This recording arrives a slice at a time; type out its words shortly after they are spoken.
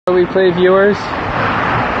Replay viewers,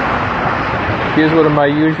 here's one of my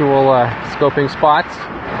usual scoping spots,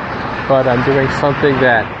 but I'm doing something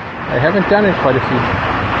that I haven't done in quite a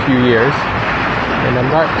few years, and I'm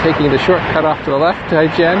not taking the shortcut off to the left,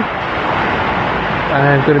 Jen.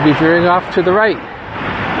 I'm going to be veering off to the right.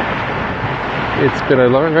 It's been a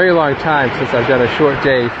very long time since I've done a short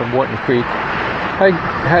day from Wharton Creek. Hi.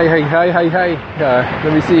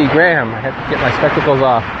 Let me see, Graham. I have to get my spectacles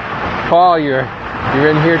off. Paul, you're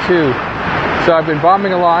in here too. So I've been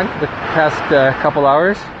bombing along for the past couple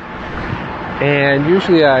hours, and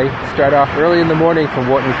usually I start off early in the morning from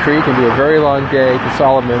Wharton Creek and do a very long day to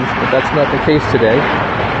Solomon's, but that's not the case today.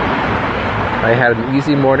 I had an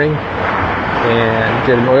easy morning and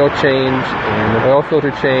did an oil change and an oil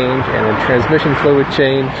filter change and a transmission fluid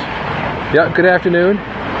change. Yeah, good afternoon.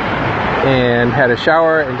 And had a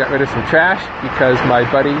shower and got rid of some trash because my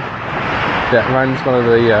buddy that runs one of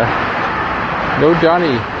the no,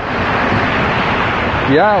 Donnie.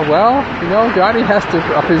 Yeah, well, you know, Donnie has to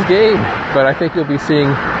up his game, but I think you'll be seeing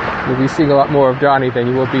a lot more of Donnie than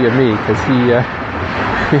you will be of me, because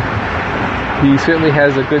he certainly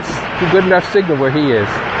has a good enough signal where he is,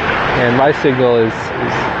 and my signal is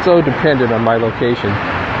so dependent on my location.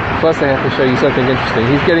 Plus, I have to show you something interesting.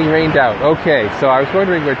 He's getting rained out. Okay, so I was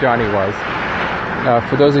wondering where Donnie was.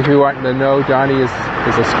 For those of you who aren't in the know, Donnie is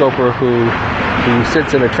a scoper who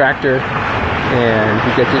sits in a tractor, and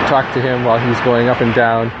you get to talk to him while he's going up and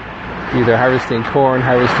down, either harvesting corn,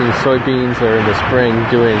 harvesting soybeans, or in the spring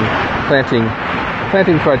doing planting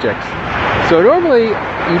projects. So normally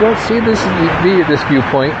you don't see me at this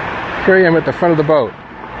viewpoint. Here I am at the front of the boat,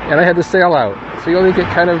 and I had the sail out, so you only get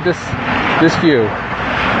kind of this view.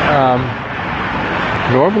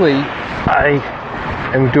 Normally I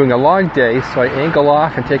am doing a long day, so I angle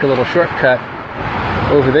off and take a little shortcut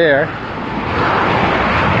over there.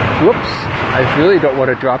 Whoops. I really don't want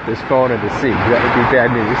to drop this phone in the sea. That would be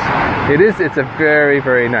bad news. It's a very,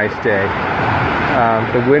 very nice day.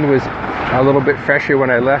 The wind was a little bit fresher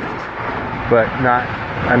when I left, but not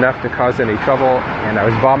enough to cause any trouble, and I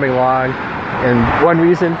was bombing along. And one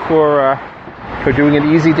reason for doing an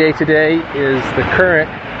easy day today is the current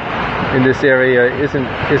in this area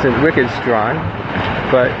isn't wicked strong,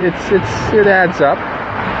 but it adds up.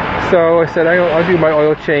 So I said I'll do my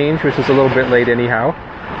oil change, which is a little bit late anyhow.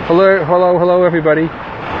 Hello everybody.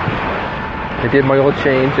 I did my oil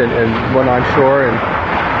change and went on shore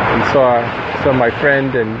and saw my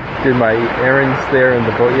friend and did my errands there in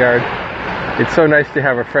the boatyard. It's so nice to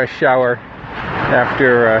have a fresh shower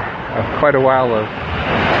after quite a while of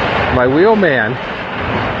my wheelman.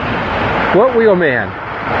 What wheelman?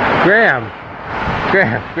 Graham,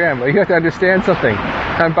 you have to understand something.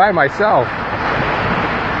 I'm by myself.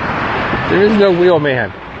 There is no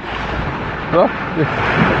wheelman. Look,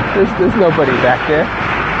 there's nobody back there.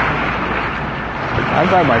 I'm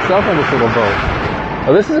by myself on this little boat.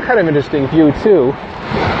 Well, this is a kind of interesting view too.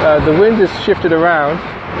 The wind is shifted around.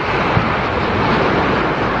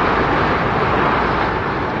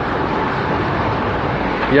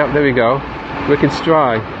 Yep, there we go. Wicked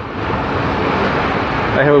strong.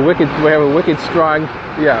 We have a wicked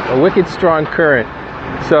strong current.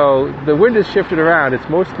 So the wind is shifted around. It's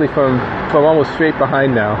mostly from almost straight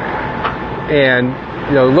behind now. And,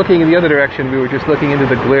 you know, looking in the other direction, we were just looking into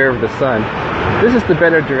the glare of the sun. This is the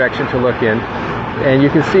better direction to look in. And you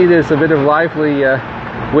can see there's a bit of lively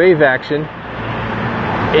wave action.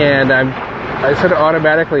 And I sort of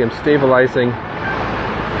automatically am stabilizing.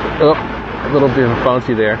 Oh, a little bit of a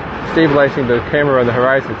bouncy there. Stabilizing the camera on the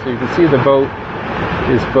horizon. So you can see the boat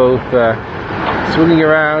is both swinging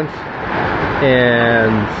around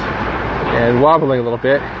and wobbling a little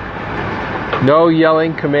bit. No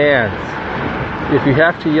yelling commands. If you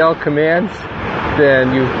have to yell commands,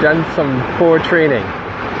 then you've done some poor training.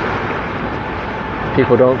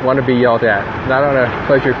 People don't want to be yelled at, not on a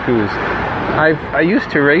pleasure cruise. I used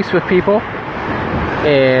to race with people,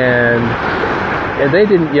 and they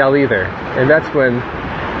didn't yell either, and that's when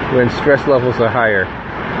stress levels are higher.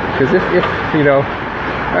 Because if you know,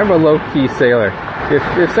 I'm a low-key sailor. If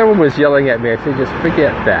someone was yelling at me, I'd say just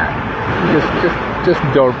forget that. Just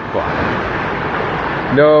don't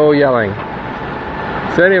bother. No yelling.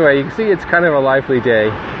 So anyway, you can see it's kind of a lively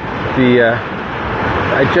day.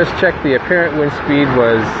 I just checked, the apparent wind speed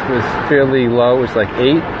was fairly low. It was like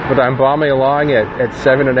 8, but I'm bombing along at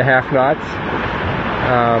 7.5 knots.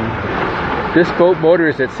 This boat motor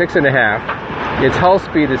is at 6.5. Its hull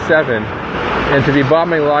speed is 7, and to be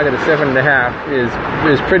bombing along at a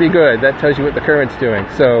 7.5 is pretty good. That tells you what the current's doing.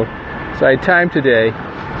 So I timed today,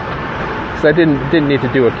 so I didn't need to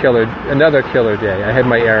do another killer day. I had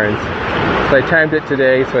my errands. So I timed it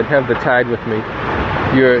today so I'd have the tide with me.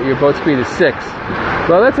 Your boat speed is 6.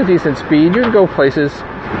 Well, that's a decent speed. You can go places.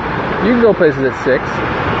 You can go places at 6.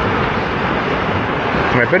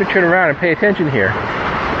 And I better turn around and pay attention here,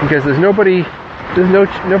 because there's nobody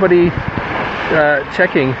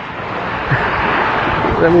checking.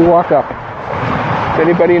 Let me walk up. Is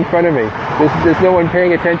anybody in front of me? There's no one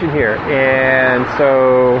paying attention here. And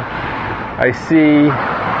so I see,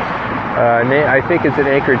 I think it's an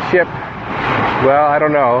anchored ship. Well, I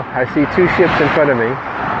don't know. I see 2 ships in front of me,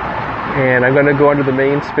 and I'm going to go under the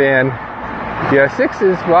main span. Yeah, 6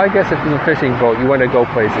 is, well, I guess if it's a fishing boat, you want to go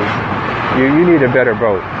places. You need a better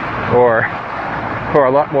boat, or for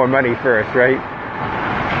a lot more money first, right?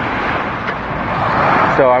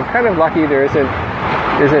 So I'm kind of lucky there isn't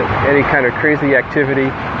any kind of crazy activity.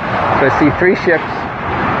 So I see 3 ships.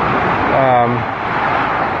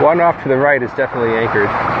 One off to the right is definitely anchored.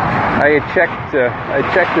 I checked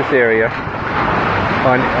this area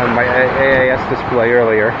on my AIS display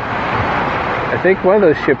earlier. I think one of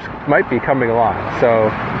those ships might be coming along. So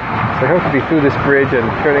I hope to be through this bridge and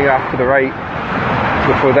turning off to the right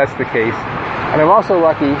before that's the case. And I'm also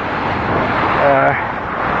lucky.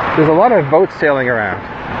 There's a lot of boats sailing around.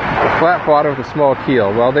 A flat bottom with a small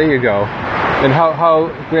keel. Well, there you go. And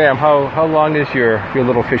Graham, how long is your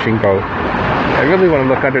little fishing boat? I really want to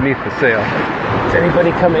look underneath the sail. Is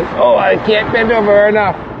anybody coming? Oh, I can't bend over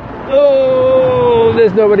enough. Oh,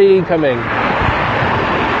 there's nobody coming.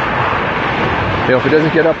 You know, if it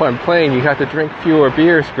doesn't get up on plane, you have to drink fewer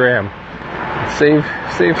beers, Graham. Save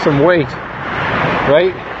some weight,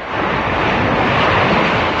 right?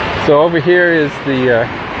 So over here is a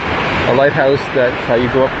lighthouse. That's how you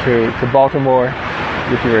go up to Baltimore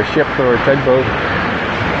if you're a ship or a tugboat.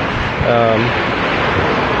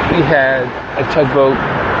 We had a tugboat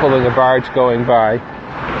pulling a barge going by,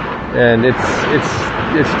 and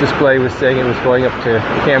its display was saying it was going up to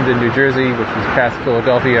Camden, New Jersey, which is past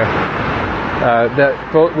Philadelphia. That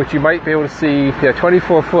boat, which you might be able to see,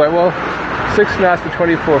 24 foot. Well, 6 knots to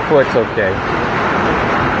 24 foot's okay,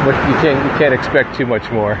 but you can't expect too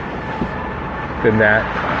much more than that.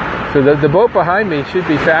 So the boat behind me should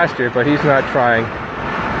be faster, but he's not trying.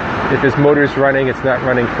 If his motor's running, it's not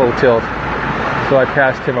running full tilt. So I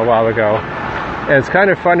passed him a while ago. And it's kind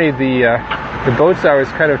of funny, the boats I was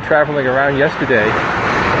kind of traveling around yesterday,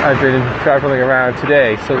 I've been traveling around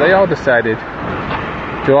today. So they all decided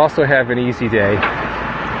to also have an easy day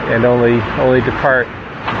and only depart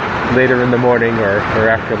later in the morning or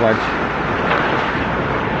after lunch.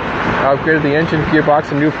 I upgraded the engine, gearbox,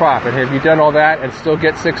 and new prop. And have you done all that and still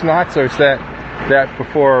get 6 knots, or is that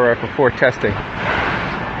before testing?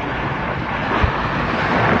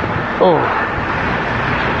 Oh.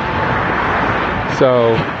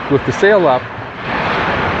 So with the sail up,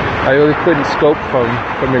 I really couldn't scope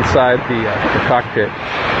from inside the cockpit.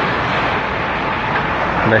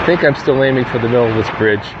 And I think I'm still aiming for the middle of this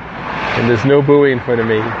bridge. And there's no buoy in front of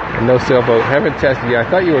me and no sailboat. I haven't tested yet. I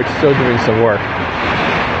thought you were still doing some work.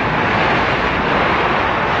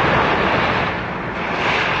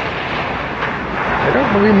 I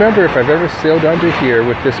don't remember if I've ever sailed under here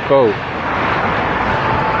with this boat.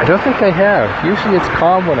 I don't think I have. Usually it's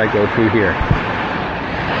calm when I go through here.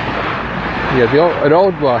 Yeah,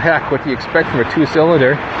 well, heck, what do you expect from a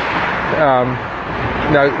 2-cylinder?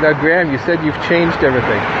 Now, Graham, you said you've changed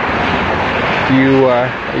everything.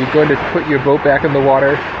 Are you going to put your boat back in the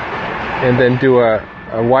water and then do a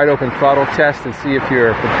wide open throttle test and see if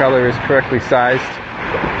your propeller is correctly sized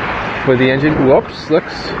for the engine? Whoops, look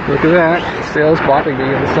at that. The sail's bopping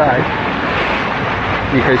me on the side.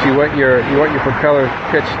 Because you want your propeller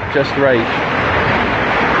pitched just right.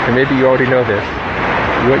 And maybe you already know this.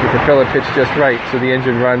 You want your propeller pitched just right so the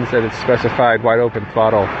engine runs at its specified wide open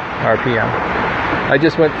throttle RPM. I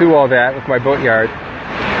just went through all that with my boatyard,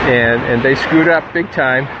 and they screwed up big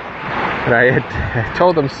time, and I had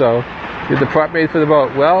told them so. Is the prop made for the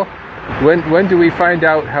boat? Well, when do we find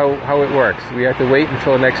out how it works? We have to wait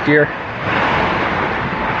until next year?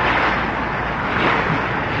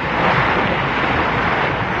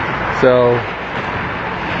 So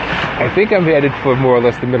I think I'm headed for more or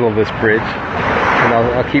less the middle of this bridge, and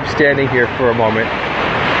I'll keep standing here for a moment.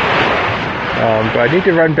 But I need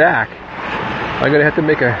to run back. I'm going to have to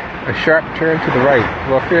make a sharp turn to the right.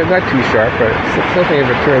 Well, not too sharp, but something of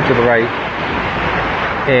a turn to the right.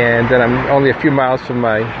 And then I'm only a few miles from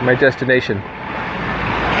my destination.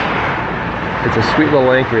 It's a sweet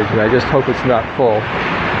little anchorage, and I just hope it's not full.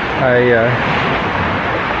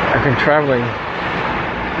 I've been traveling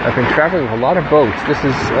with a lot of boats. This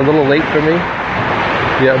is a little late for me.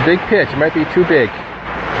 Yeah, big pitch. It might be too big.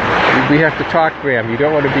 We have to talk, Graham. You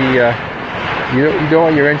don't want to be You don't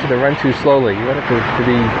want your engine to run too slowly. You want it to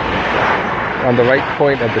be on the right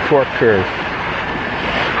point of the torque curve.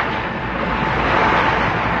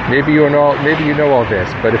 Maybe you know all this,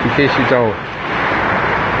 but if in case you don't,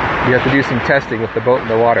 you have to do some testing with the boat in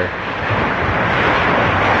the water.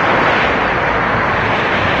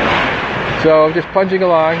 So I'm just plunging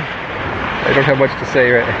along. I don't have much to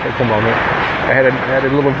say at the moment. I had a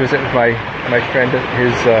little visit with my friend.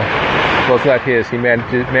 His well, it's not his. He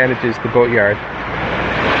manages the boatyard.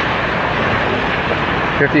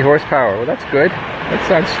 50 horsepower. Well, that's good. That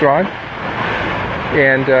sounds strong.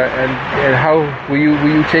 And how will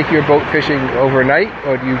you take your boat fishing overnight,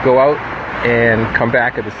 or do you go out and come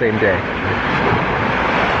back at the same day?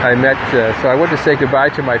 So I went to say goodbye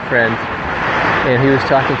to my friend, and he was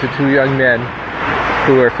talking to two young men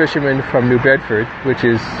who are fishermen from New Bedford, which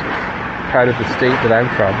is part of the state that I'm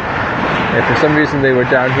from. And for some reason they were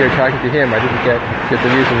down here talking to him. I didn't get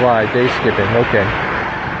the reason why. Day skipping, okay.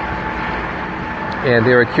 And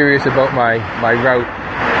they were curious about my route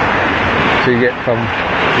to get from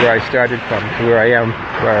where I started from to where I am,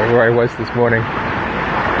 where I was this morning.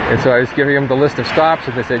 And so I was giving them the list of stops,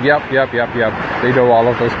 and they said, yep. They know all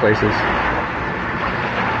of those places.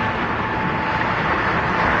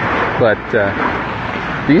 But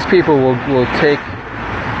these people will take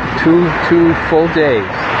two full days,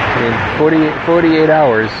 I mean 48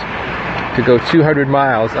 hours, to go 200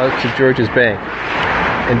 miles out to George's Bank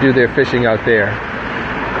and do their fishing out there.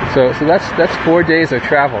 So that's 4 days of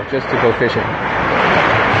travel just to go fishing.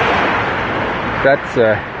 That's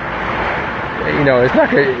it's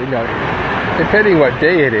not gonna, depending what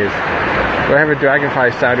day it is. Do I have a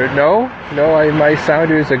Dragonfly sounder? No, my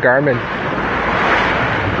sounder is a Garmin.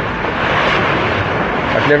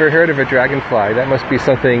 I've never heard of a Dragonfly. That must be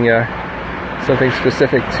something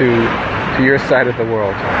specific to your side of the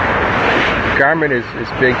world. Garmin is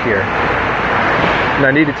big here. And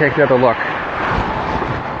I need to take another look.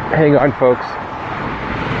 Hang on, folks.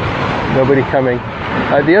 Nobody coming.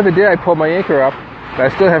 The other day I pulled my anchor up. I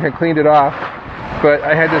still haven't cleaned it off, but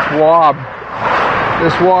I had this wob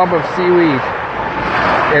of seaweed,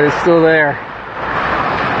 and it's still there.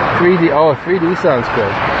 3D sounds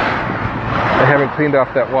good. I haven't cleaned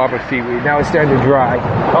off that wob of seaweed. Now it's starting to dry.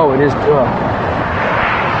 Oh, it is.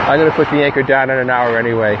 I'm going to put the anchor down in an hour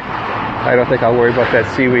anyway. I don't think I'll worry about that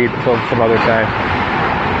seaweed until some other time.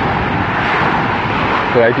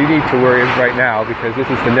 But I do need to worry right now because this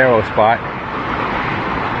is the narrow spot.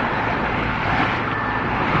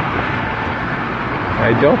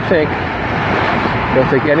 I don't think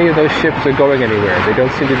any of those ships are going anywhere. They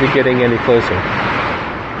don't seem to be getting any closer.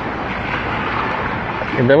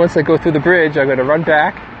 And then once I go through the bridge, I'm going to run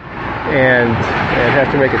back and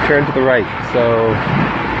have to make a turn to the right. So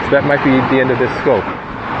that might be the end of this scope.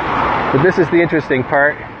 But this is the interesting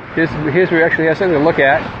part. Here's where we actually have something to look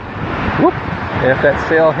at. Whoop! And if that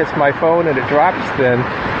sail hits my phone and it drops, then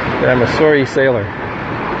I'm a sorry sailor. You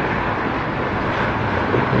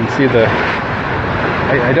can see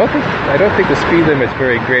I don't think the speed limit's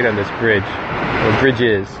very great on this bridge. The bridge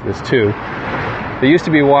is. There's two. There used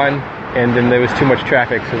to be one, and then there was too much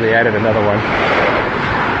traffic, so they added another one.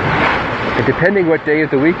 And depending what day of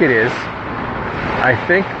the week it is, I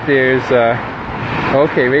think there's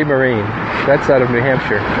Ray Marine. That's out of New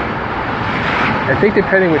Hampshire. I think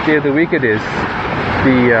depending what day of the week it is,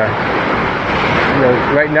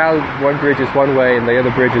 right now one bridge is one way and the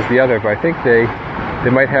other bridge is the other, but I think they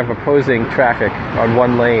might have opposing traffic on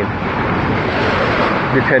one lane,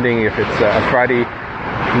 depending if it's a Friday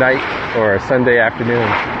night or a Sunday afternoon.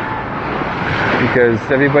 Because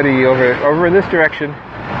everybody over in this direction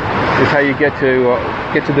is how you get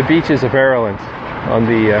to the beaches of Maryland on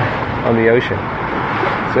the ocean.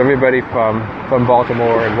 So everybody from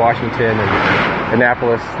Baltimore and Washington and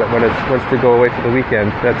Annapolis that wants to go away for the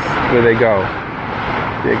weekend, that's where they go.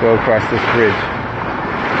 They go across this bridge.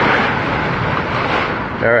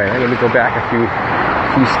 All right, I'm going to go back a few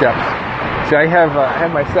steps. So I have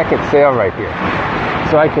my second sail right here,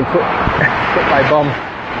 so I can put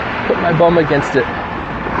my bum against it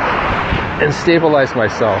and stabilize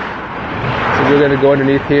myself. So we're going to go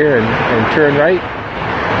underneath here and turn right,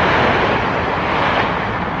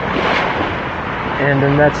 and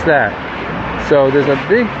then that's that. So there's a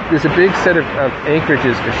big set of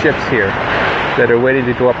anchorages for ships here that are waiting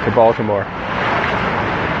to go up to Baltimore.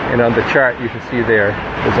 And on the chart you can see there's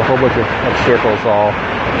a whole bunch of circles all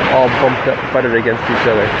butted against each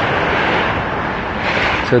other.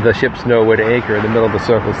 So the ships know where to anchor in the middle of the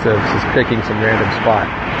circle instead of just picking some random spot.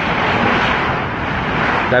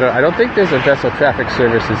 I don't think there's a vessel traffic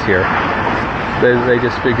services here. They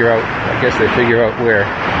just figure out,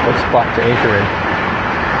 what spot to anchor in.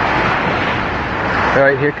 All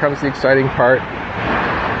right, here comes the exciting part.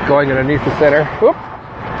 Going underneath the center. Whoop.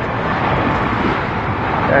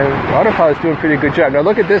 And autopilot's doing a pretty good job. Now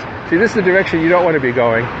look at this. See, this is the direction you don't want to be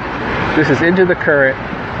going. This is into the current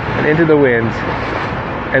and into the wind.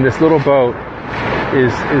 And this little boat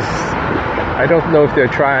is I don't know if they're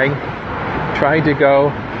trying to go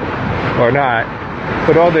or not.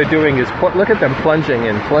 But all they're doing is, look at them plunging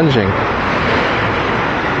and plunging.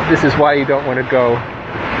 This is why you don't want to go.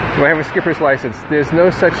 Do I have a skipper's license? There's no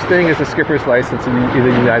such thing as a skipper's license in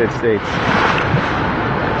the United States.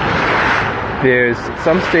 There's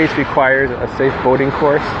some states require a safe boating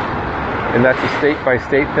course, and that's a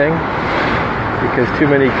state-by-state thing, because too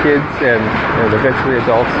many kids and eventually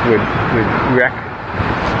adults would wreck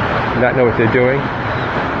and not know what they're doing.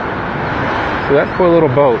 So that poor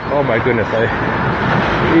little boat, oh my goodness,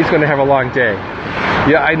 he's going to have a long day.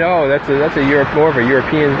 Yeah, I know, that's a Europe, more of a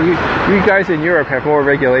European, you guys in Europe have more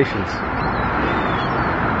regulations.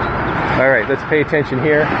 Alright, let's pay attention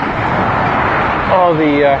here. All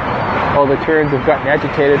the turns have gotten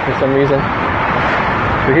agitated for some reason.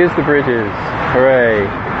 So here's the bridges, hooray.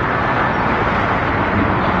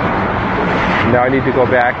 Now I need to go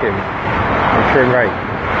back and turn right.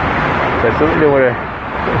 I certainly don't want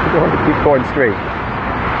to keep going straight.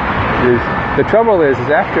 The trouble is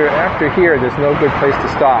after here, there's no good place to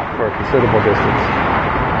stop for a considerable distance.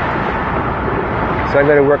 So I'm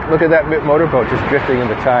going to work. Look at that motorboat just drifting in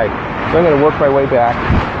the tide. So I'm going to work my way back,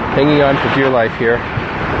 hanging on for dear life here.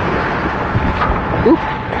 Oop.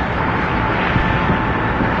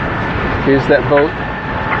 Here's that boat.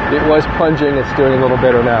 It was plunging. It's doing a little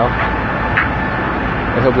better now.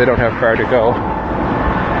 I hope they don't have far to go.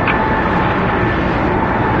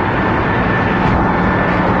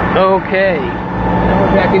 Okay, now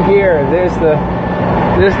we're back in here. There's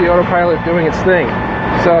the autopilot doing its thing.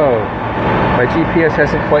 So my GPS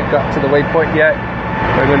hasn't quite got to the waypoint yet.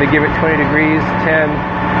 I'm going to give it 20 degrees, 10,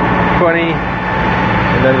 20,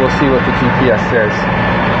 and then we'll see what the GPS says.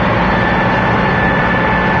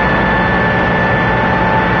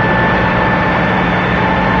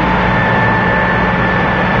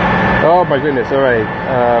 Oh my goodness, all right,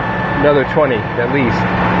 another 20 at least.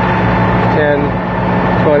 10,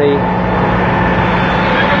 20.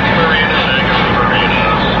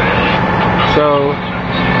 So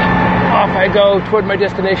off I go toward my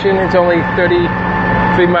destination. It's only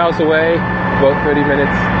 33 miles away, about 30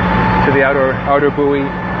 minutes to the outer buoy.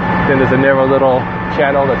 Then there's a narrow little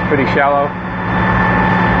channel that's pretty shallow.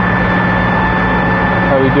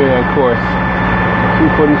 How are we doing on course?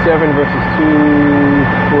 247 versus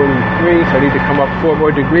 243, so I need to come up 4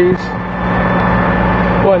 more degrees.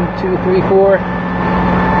 1, 2, 3, 4.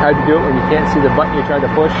 Hard to do it when you can't see the button you're trying to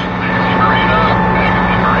push.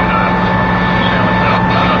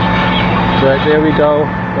 But there we go,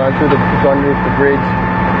 gone underneath the bridge.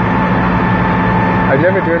 I've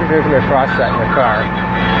never driven across that in a car.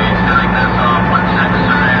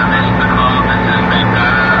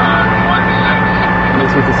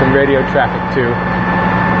 This is some radio traffic too.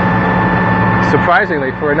 Surprisingly,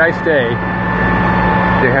 for a nice day,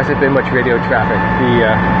 there hasn't been much radio traffic.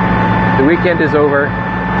 The weekend is over,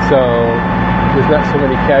 so there's not so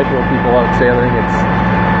many casual people out sailing.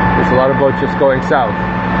 There's a lot of boats just going south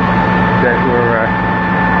that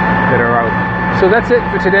are out. So that's it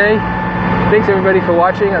for today. Thanks everybody for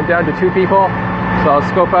watching. I'm down to 2 people, so I'll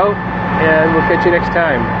scope out and we'll catch you next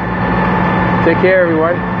time. Take care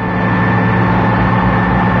everyone.